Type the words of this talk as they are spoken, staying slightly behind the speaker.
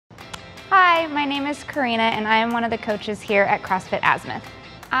Hi, my name is Carina and I am one of the coaches here at CrossFit Azimuth.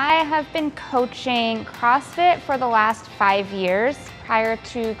 I have been coaching CrossFit for the last 5 years. Prior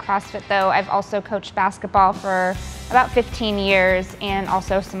to CrossFit though, I've also coached basketball for about 15 years and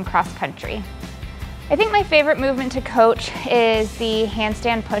also some cross country. I think my favorite movement to coach is the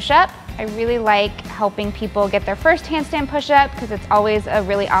handstand push-up. I really like helping people get their first handstand push-up because it's always a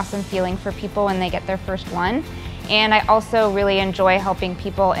really awesome feeling for people when they get their first one. And I also really enjoy helping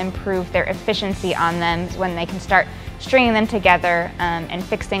people improve their efficiency on them when they can start stringing them together and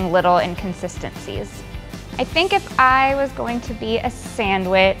fixing little inconsistencies. I think if I was going to be a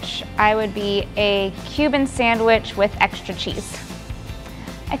sandwich, I would be a Cuban sandwich with extra cheese.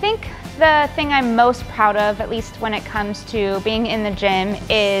 I think the thing I'm most proud of, at least when it comes to being in the gym,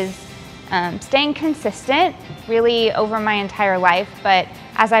 is staying consistent really over my entire life. But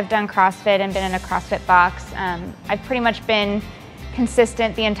as I've done CrossFit and been in a CrossFit box, I've pretty much been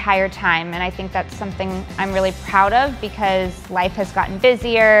consistent the entire time, and I think that's something I'm really proud of because life has gotten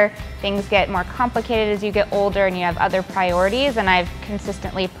busier, things get more complicated as you get older and you have other priorities, and I've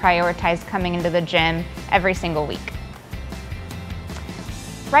consistently prioritized coming into the gym every single week.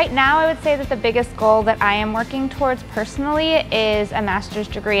 Right now, I would say that the biggest goal that I am working towards personally is a master's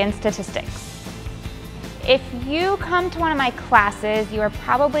degree in statistics. If you come to one of my classes, you are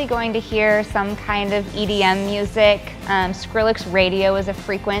probably going to hear some kind of EDM music. Skrillex Radio is a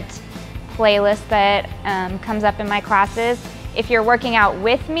frequent playlist that comes up in my classes. If you're working out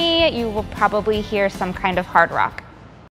with me, you will probably hear some kind of hard rock.